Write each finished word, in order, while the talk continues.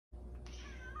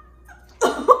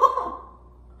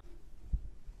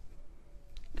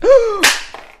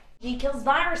He kills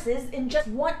viruses in just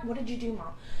one. What did you do,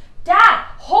 Mom? Dad,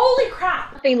 holy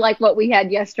crap. Nothing like what we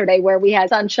had yesterday where we had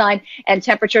sunshine and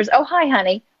temperatures. Oh, hi,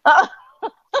 honey.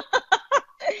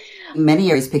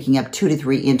 Many areas picking up 2 to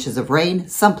 3 inches of rain,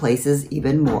 some places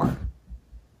even more.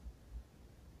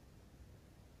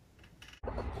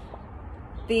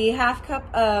 The half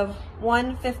cup of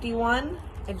 151.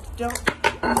 I don't...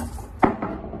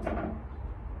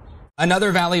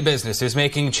 Another Valley business is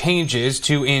making changes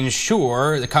to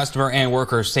ensure the customer and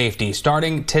worker safety.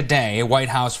 Starting today, White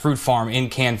House Fruit Farm in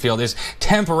Canfield is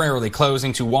temporarily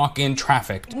closing to walk-in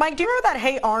traffic. Mike, do you remember that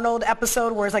Hey Arnold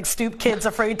episode where it's like stoop kid's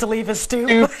afraid to leave his stoop?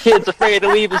 Stoop kid's afraid to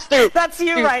leave his stoop. That's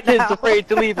you stoop right now. Kid's afraid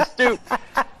to leave his stoop.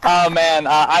 Oh man,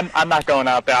 I'm not going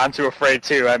out there. I'm too afraid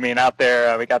too. I mean, out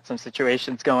there we got some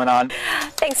situations going on.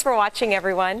 Thanks for watching,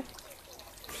 everyone.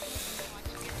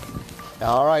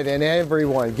 All right, and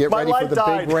everyone, get ready for the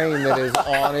big rain that is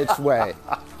on its way.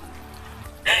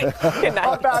 I'm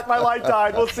back. My light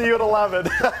died. We'll see you at 11.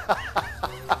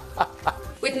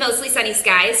 With mostly sunny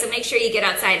skies, so make sure you get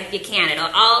outside if you can.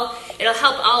 It'll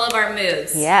help all of our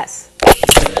moods. Yes.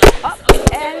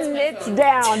 And it's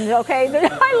down, okay?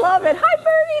 I love it. Hi,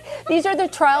 Bernie. These are the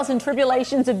trials and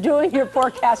tribulations of doing your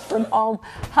forecast from home.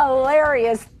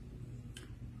 Hilarious.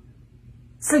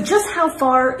 So just how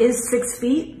far is 6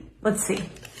 feet? Let's see.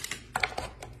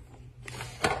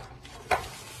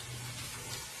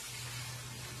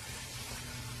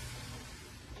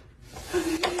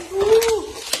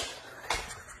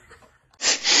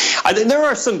 I think there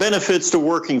are some benefits to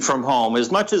working from home. As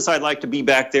much as I'd like to be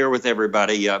back there with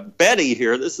everybody, Betty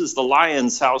here, this is the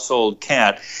Lyons household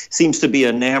cat, seems to be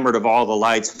enamored of all the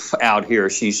lights out here.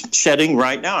 She's shedding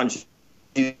right now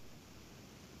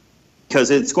because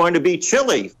it's going to be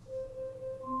chilly.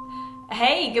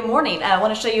 Hey, good morning. I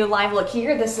want to show you a live look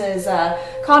here. This is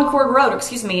Concord Road,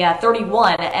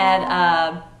 31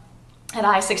 at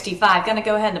I-65. Gonna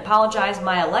go ahead and apologize.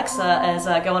 My Alexa is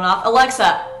going off.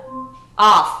 Alexa,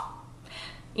 off.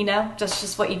 You know,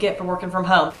 just what you get for working from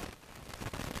home.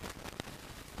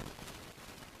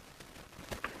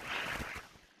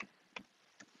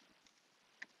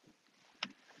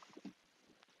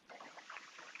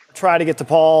 Try to get to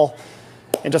Paul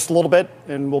in just a little bit,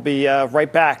 and we'll be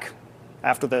right back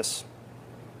after this.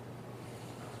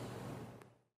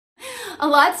 A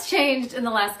lot's changed in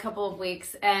the last couple of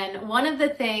weeks, and one of the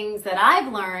things that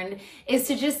I've learned is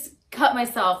to just cut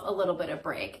myself a little bit of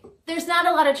break. There's not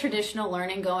a lot of traditional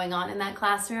learning going on in that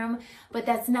classroom, but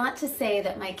that's not to say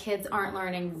that my kids aren't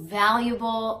learning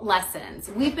valuable lessons.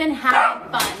 We've been having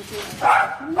fun doing this.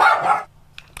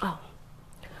 Oh.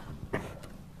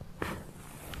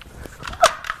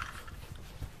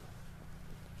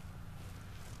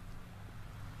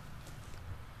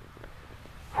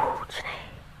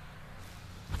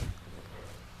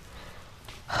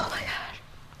 Oh my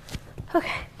God.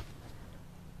 Okay.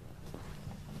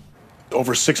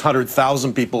 Over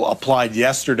 600,000 people applied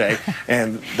yesterday,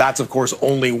 and that's, of course,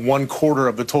 only 1/4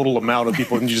 of the total amount of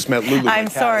people. And you just met Lulu. I'm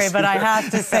sorry, but I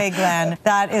have to say, Glenn,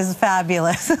 that is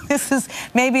fabulous. This is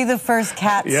maybe the first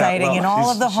cat sighting in all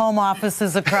of the home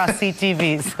offices across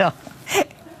CTV. So.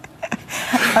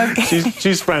 Okay.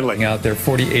 She's friendly. Out there,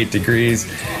 48 degrees.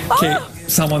 Kate,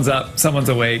 someone's up, someone's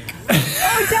awake.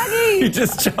 Oh, Dougie! He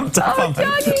just jumped up on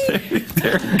Dougie!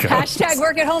 There he goes. Hashtag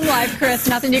work at home live, Chris.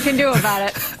 Nothing you can do about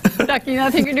it. Ducky,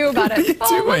 nothing you can do about it.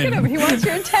 Oh, look at him. He wants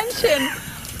your attention.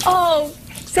 Oh,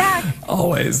 Zach.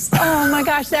 Always. Oh my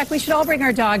gosh, Zach, we should all bring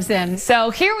our dogs in. So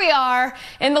here we are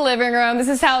in the living room. This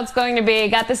is how it's going to be.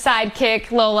 Got the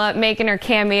sidekick, Lola, making her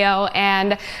cameo,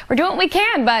 and we're doing what we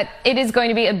can, but it is going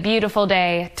to be a beautiful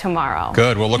day tomorrow.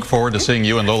 Good. We'll look forward to seeing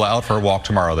you and Lola out for a walk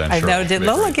tomorrow then. I know. Did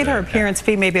Lola get her appearance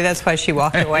fee? Maybe that's why she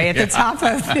walked away at the top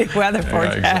of the weather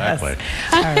forecast. Exactly.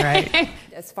 All right.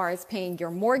 As far as paying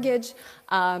your mortgage,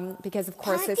 because of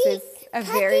course this is a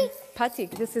very putty.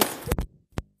 This is.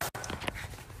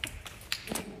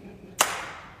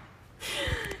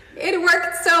 It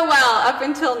worked so well up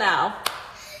until now.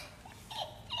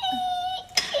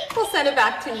 We'll send it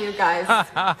back to you guys.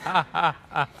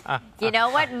 You know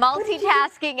what?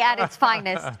 Multitasking at its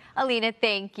finest. Alina,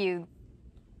 thank you.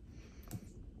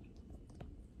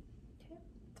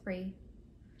 3,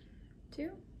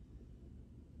 2.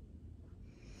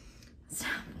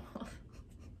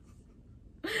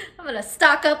 I'm gonna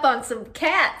stock up on some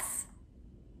cats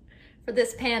for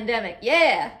this pandemic.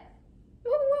 Yeah.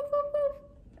 Woo, woo, woo, woo.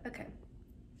 Okay.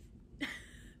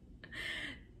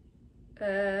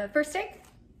 First take.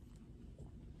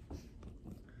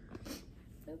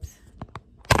 Oops.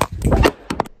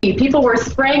 People were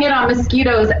spraying it on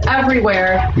mosquitoes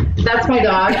everywhere. That's my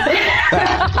dog.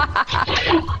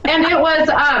 And it was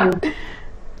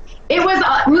It was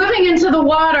moving into the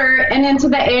water and into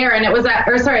the air, and it was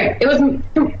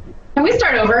Can we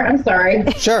start over? I'm sorry.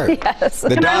 Sure. Yes.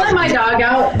 Can I let my dog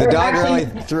out? The dog really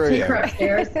threw you.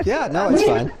 Upstairs? Yeah, no, it's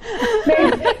fine.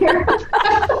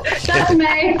 That's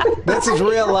May. This is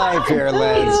real life here,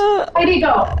 Liz. Heidi,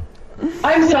 go.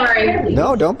 I'm sorry.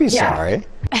 No, don't be sorry.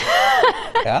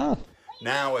 Yeah.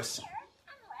 Now,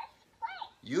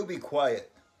 you be quiet.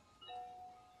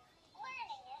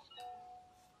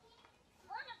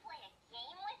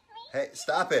 Hey,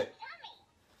 stop it.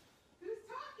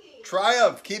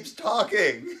 Triumph keeps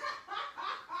talking.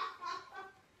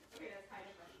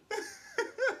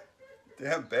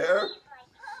 Damn bear.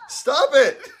 Stop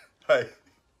it. I'm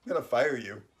going to fire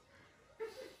you.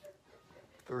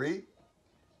 3,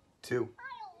 2.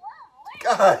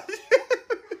 God.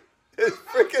 This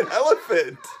freaking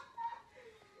elephant.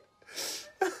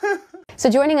 So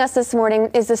joining us this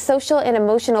morning is the social and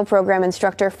emotional program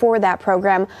instructor for that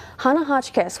program, Hannah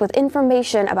Hotchkiss, with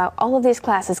information about all of these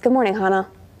classes. Good morning, Hannah.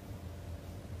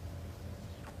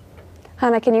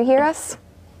 Hannah, can you hear us?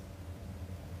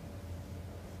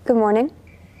 Good morning.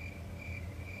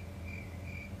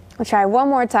 We'll try one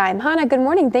more time. Hannah, good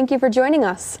morning. Thank you for joining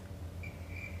us.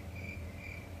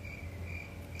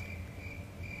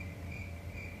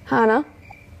 Hannah?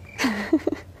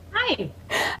 Hi.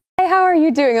 Hey, how are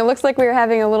you doing? It looks like we were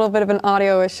having a little bit of an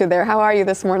audio issue there. How are you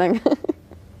this morning?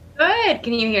 Good.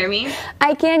 Can you hear me?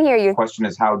 I can hear you. The question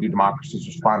is, how do democracies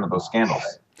respond to those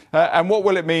scandals? And what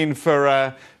will it mean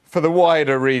for the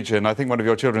wider region? I think one of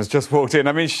your children has just walked in.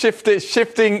 I mean,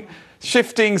 shifting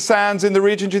sands in the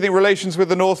region. Do you think relations with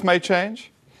the North may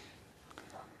change?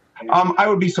 I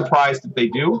would be surprised if they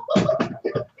do.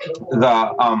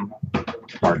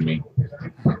 Pardon me.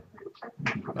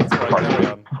 That's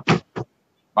right.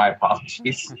 My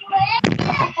apologies.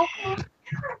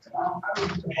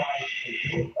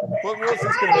 What's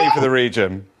this going to mean for the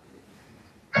region?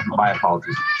 My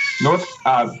apologies. North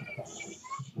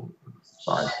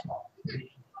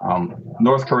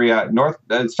Korea,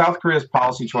 South Korea's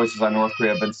policy choices on North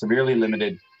Korea have been severely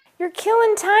limited. You're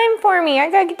killing time for me. I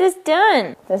gotta get this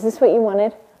done. Is this what you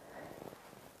wanted?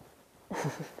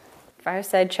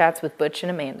 Fireside chats with Butch and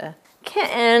Amanda.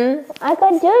 Kitten, I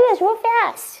gotta do this real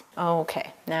fast.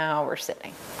 Okay, now we're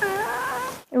sitting.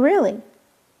 Really?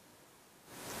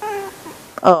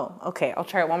 Oh, okay. I'll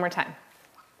try it one more time.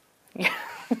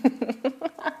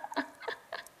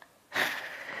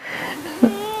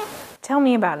 Tell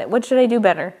me about it. What should I do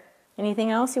better?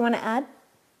 Anything else you want to add?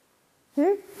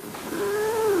 You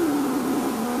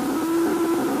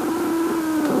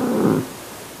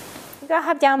gotta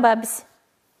hop down, Bubs.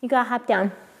 You gotta hop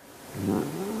down.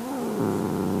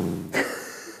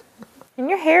 And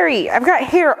you're hairy. I've got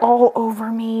hair all over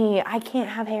me. I can't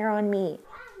have hair on me.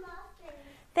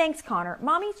 Thanks, Connor.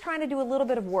 Mommy's trying to do a little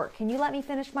bit of work. Can you let me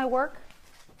finish my work?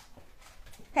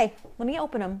 Hey, let me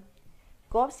open them.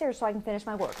 Go upstairs so I can finish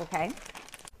my work, okay?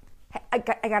 Hey, I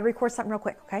got to record something real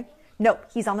quick, okay? No,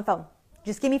 he's on the phone.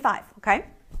 Just give me 5, okay?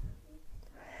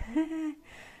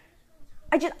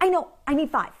 I know, I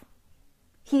need 5.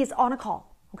 He is on a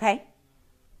call, okay?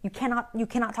 You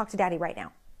cannot talk to Daddy right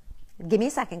now. Give me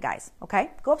a second, guys, okay?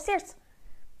 Go upstairs.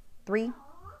 3,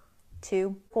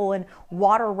 2,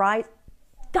 water rise.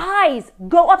 Guys,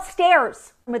 go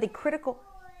upstairs. With a critical.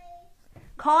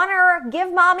 Connor,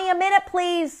 give Mommy a minute,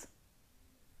 please.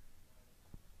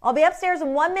 I'll be upstairs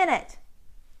in 1 minute.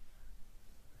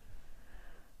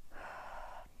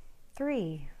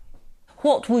 3.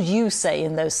 What would you say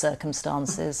in those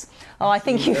circumstances? Oh, I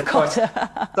think you've got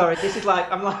to... Sorry, this is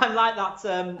like, I'm like that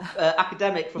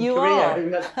academic from You Korea are. who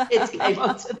has kids came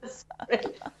onto the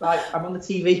screen. Right, I'm on the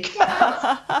TV.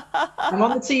 I'm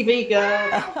on the TV, girl.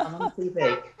 I'm on the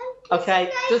TV.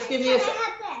 Okay, just give me a second.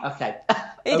 Okay.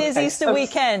 It is Easter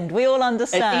weekend. We all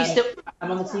understand. Easter.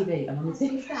 I'm on the TV.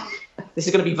 This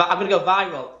is going to be. I'm going to go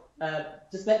viral.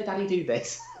 Just let the daddy do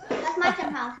this. That's my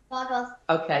 £10.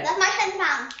 Okay. That's my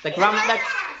 £10.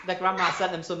 The grandma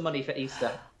sent them some money for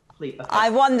Easter. Please. Okay. I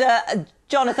wonder,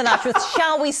 Jonathan Ashworth,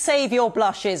 shall we save your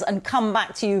blushes and come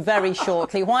back to you very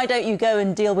shortly? Why don't you go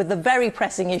and deal with the very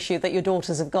pressing issue that your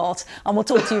daughters have got, and we'll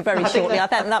talk to you very shortly. I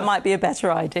think that might be a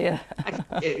better idea.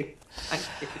 Thank you.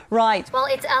 Right. Well,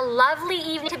 it's a lovely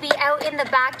evening to be out in the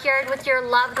backyard with your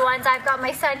loved ones. I've got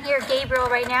my son here, Gabriel,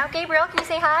 right now. Gabriel, can you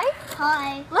say hi?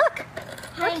 Hi. Look.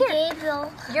 Hi, Look here.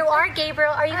 Gabriel. You are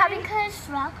Gabriel. Are you having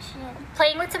construction?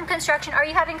 Playing with some construction. Are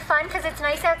you having fun because it's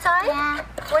nice outside? Yeah.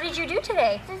 What did you do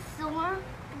today? The storm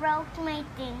broke my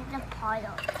thing, the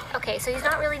pile. Okay, so he's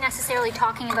not really necessarily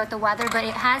talking about the weather, but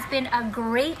it has been a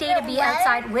great day to be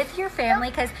outside with your family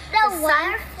because the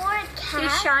sun forecast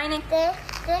is shining.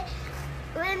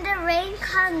 when the rain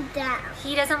comes down.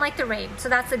 He doesn't like the rain, so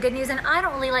that's the good news, and I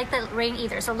don't really like the rain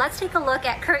either. So let's take a look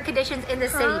at current conditions in the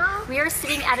city. We are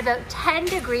sitting at about 10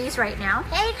 degrees right now.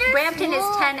 Brampton is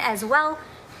 10 as well.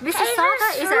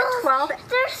 Mississauga is at 12,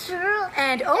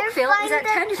 and Oakville is at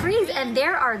 10 degrees, and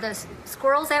there are the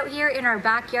squirrels out here in our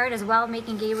backyard as well,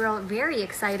 making Gabriel very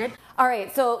excited. All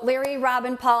right, so Larry,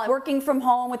 Robin, Paul, working from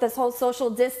home with this whole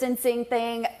social distancing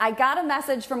thing. I got a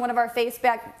message from one of our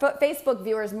Facebook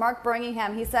viewers, Mark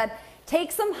Birmingham. He said,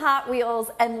 take some Hot Wheels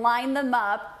and line them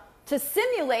up to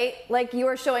simulate like you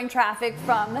were showing traffic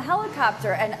from the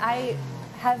helicopter. And I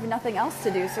have nothing else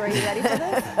to do, so are you ready for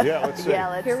this? Yeah, let's see. Yeah,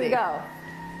 let's see. Here we go.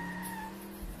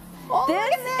 Oh,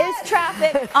 this is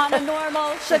traffic on a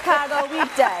normal Chicago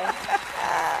weekday.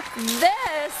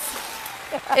 This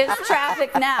is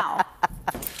traffic now.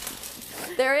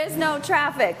 There is no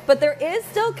traffic, but there is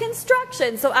still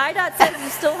construction. So IDOT says you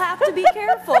still have to be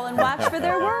careful and watch for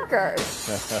their workers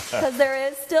because there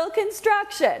is still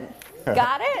construction.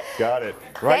 Got it? Got it.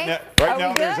 Right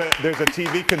now there's a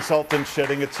TV consultant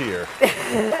shedding a tear.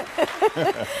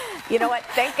 You know what?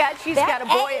 Thank God she's got a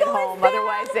boy at home.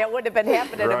 Otherwise, that wouldn't have been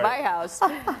happening in my house.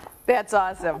 That's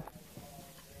awesome.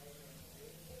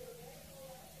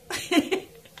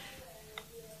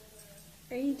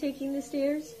 Are you taking the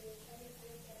stairs?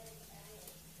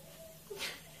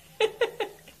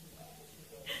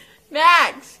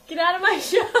 Max, get out of my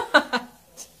shot.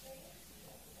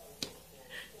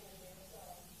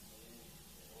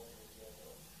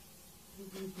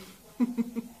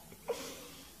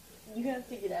 You have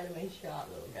to get out of my shot,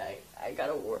 little guy. I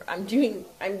gotta work. I'm doing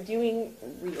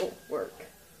real work.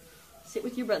 Sit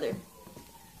with your brother.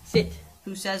 Sit.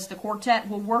 Who says the quartet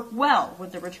will work well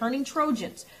with the returning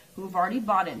Trojans who have already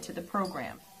bought into the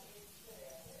program.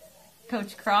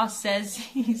 Coach Cross says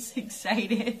he's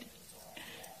excited.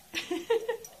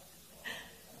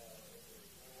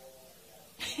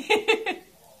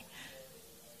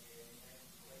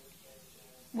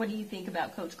 What do you think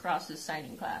about Coach Cross's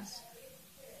signing class?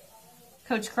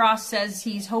 Coach Cross says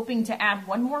he's hoping to add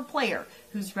one more player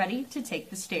who's ready to take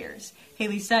the stairs.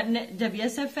 Haley Sutton,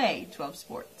 WSFA 12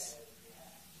 Sports.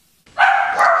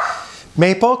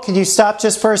 Maple, can you stop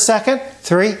just for a second?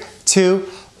 3, 2,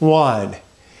 1.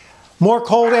 More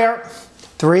cold air.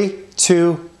 3,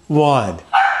 2, 1.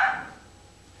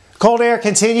 Cold air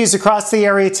continues across the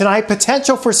area tonight.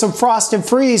 Potential for some frost and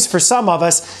freeze for some of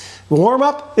us. Warm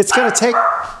up, it's going to take...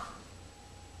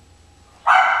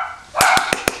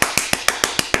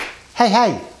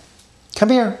 Hey, come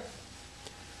here.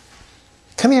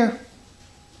 Come here.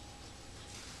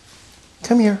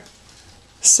 Come here.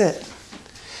 Sit.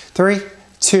 3,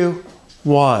 2,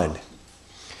 1.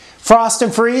 Frost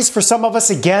and freeze for some of us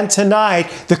again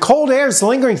tonight. The cold air is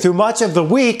lingering through much of the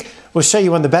week. We'll show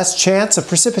you when the best chance of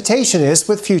precipitation is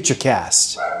with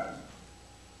Futurecast.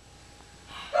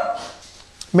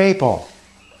 Maple.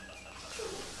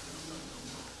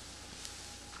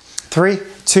 3,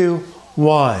 2,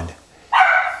 1.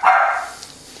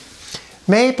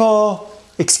 Maple,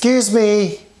 excuse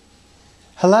me.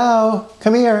 Hello,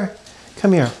 come here.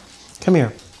 Come here. Come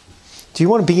here. Do you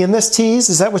want to be in this tease?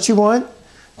 Is that what you want?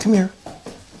 Come here.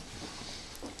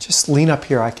 Just lean up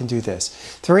here. I can do this.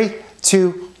 3,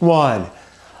 2, 1.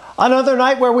 Another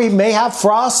night where we may have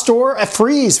frost or a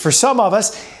freeze for some of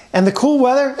us. And the cool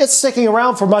weather, it's sticking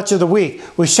around for much of the week.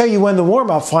 We'll show you when the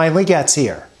warm-up finally gets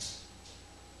here.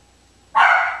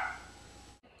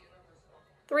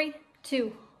 3,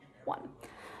 2, 1.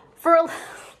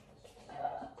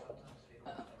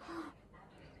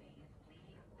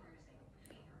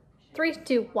 Three,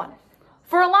 two, one.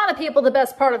 For a lot of people, the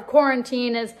best part of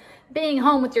quarantine is being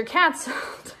home with your cats.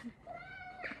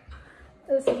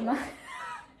 This is my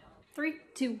 3,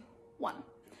 2, 1.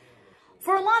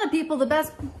 For a lot of people, the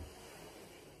best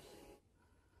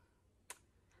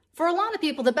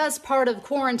part of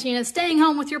quarantine is staying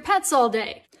home with your pets all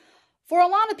day. For a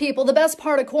lot of people, the best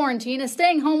part of quarantine is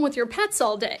staying home with your pets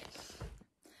all day.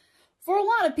 For a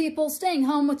lot of people, staying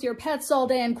home with your pets all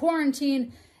day in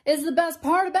quarantine is the best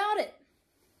part about it.